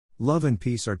Love and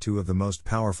peace are two of the most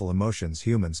powerful emotions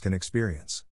humans can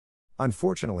experience.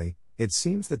 Unfortunately, it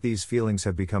seems that these feelings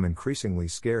have become increasingly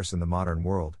scarce in the modern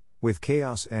world, with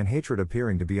chaos and hatred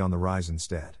appearing to be on the rise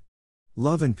instead.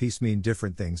 Love and peace mean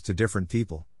different things to different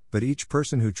people, but each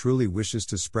person who truly wishes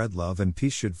to spread love and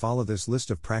peace should follow this list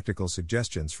of practical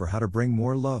suggestions for how to bring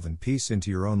more love and peace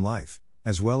into your own life,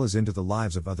 as well as into the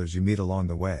lives of others you meet along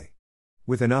the way.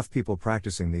 With enough people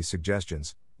practicing these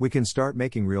suggestions, we can start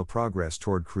making real progress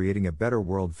toward creating a better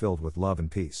world filled with love and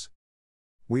peace.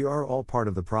 We are all part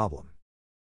of the problem.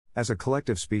 As a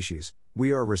collective species,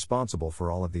 we are responsible for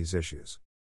all of these issues.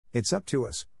 It's up to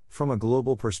us, from a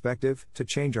global perspective, to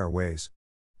change our ways.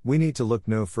 We need to look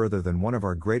no further than one of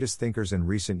our greatest thinkers in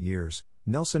recent years,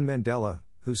 Nelson Mandela,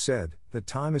 who said, "The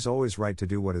time is always right to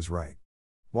do what is right."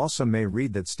 While some may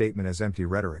read that statement as empty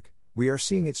rhetoric, we are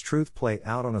seeing its truth play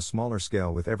out on a smaller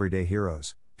scale with everyday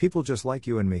heroes, people just like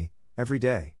you and me, every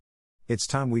day. It's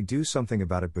time we do something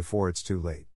about it before it's too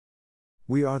late.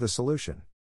 We are the solution.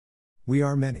 We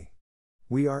are many.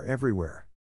 We are everywhere.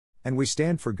 And we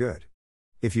stand for good.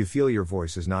 If you feel your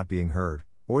voice is not being heard,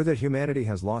 or that humanity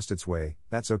has lost its way,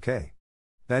 that's okay.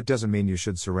 That doesn't mean you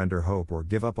should surrender hope or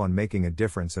give up on making a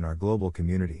difference in our global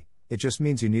community, it just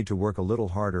means you need to work a little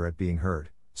harder at being heard,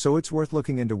 so it's worth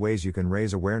looking into ways you can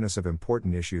raise awareness of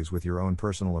important issues with your own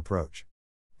personal approach.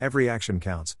 Every action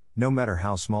counts, no matter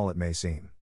how small it may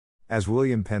seem. As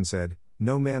William Penn said,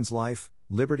 "No man's life,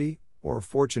 liberty, or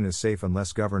fortune is safe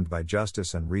unless governed by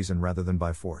justice and reason rather than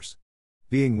by force."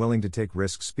 Being willing to take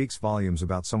risks speaks volumes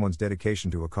about someone's dedication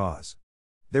to a cause.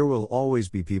 There will always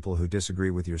be people who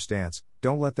disagree with your stance,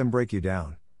 don't let them break you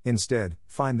down. Instead,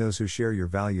 find those who share your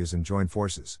values and join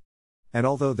forces. And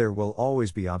although there will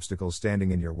always be obstacles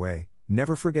standing in your way,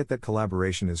 never forget that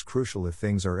collaboration is crucial if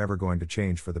things are ever going to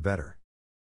change for the better.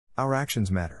 Our actions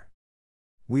matter.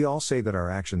 We all say that our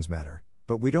actions matter,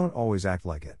 but we don't always act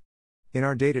like it. In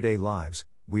our day-to-day lives,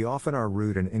 we often are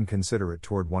rude and inconsiderate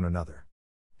toward one another.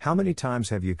 How many times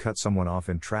have you cut someone off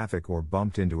in traffic or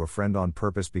bumped into a friend on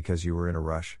purpose because you were in a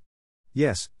rush?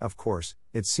 Yes, of course,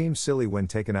 it seems silly when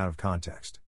taken out of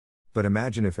context. But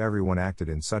imagine if everyone acted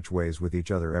in such ways with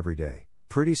each other every day.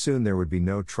 Pretty soon there would be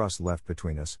no trust left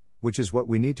between us, which is what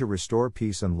we need to restore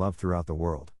peace and love throughout the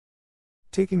world.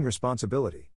 Taking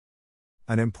responsibility.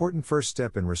 An important first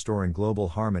step in restoring global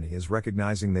harmony is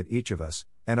recognizing that each of us,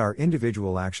 and our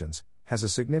individual actions, has a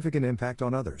significant impact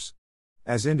on others.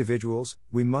 As individuals,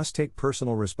 we must take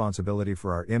personal responsibility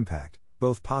for our impact,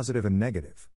 both positive and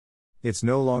negative. It's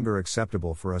no longer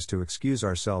acceptable for us to excuse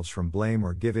ourselves from blame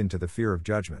or give in to the fear of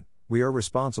judgment. We are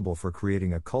responsible for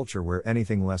creating a culture where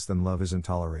anything less than love isn't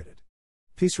tolerated.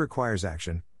 Peace requires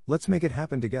action, let's make it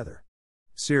happen together.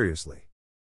 Seriously.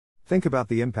 Think about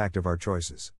the impact of our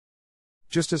choices.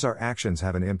 Just as our actions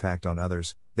have an impact on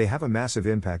others, they have a massive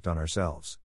impact on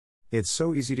ourselves. It's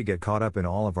so easy to get caught up in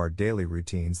all of our daily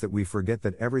routines that we forget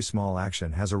that every small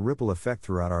action has a ripple effect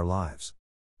throughout our lives.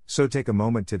 So take a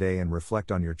moment today and reflect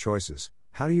on your choices.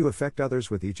 How do you affect others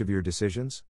with each of your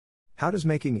decisions? How does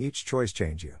making each choice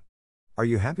change you? Are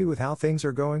you happy with how things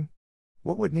are going?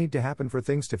 What would need to happen for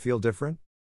things to feel different?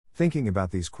 Thinking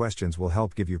about these questions will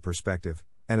help give you perspective,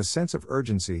 and a sense of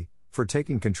urgency, for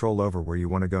taking control over where you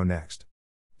want to go next.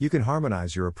 You can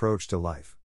harmonize your approach to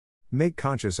life. Make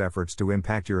conscious efforts to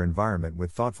impact your environment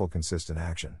with thoughtful, consistent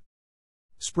action.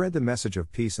 Spread the message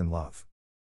of peace and love.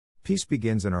 Peace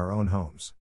begins in our own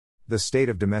homes. The state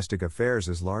of domestic affairs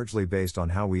is largely based on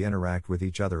how we interact with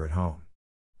each other at home.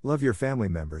 Love your family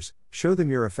members, show them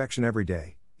your affection every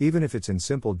day, even if it's in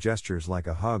simple gestures like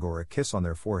a hug or a kiss on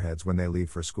their foreheads when they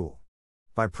leave for school.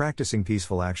 By practicing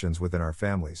peaceful actions within our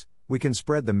families, we can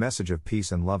spread the message of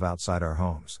peace and love outside our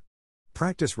homes.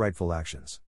 Practice rightful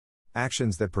actions.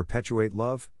 Actions that perpetuate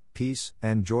love, peace,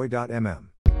 and joy.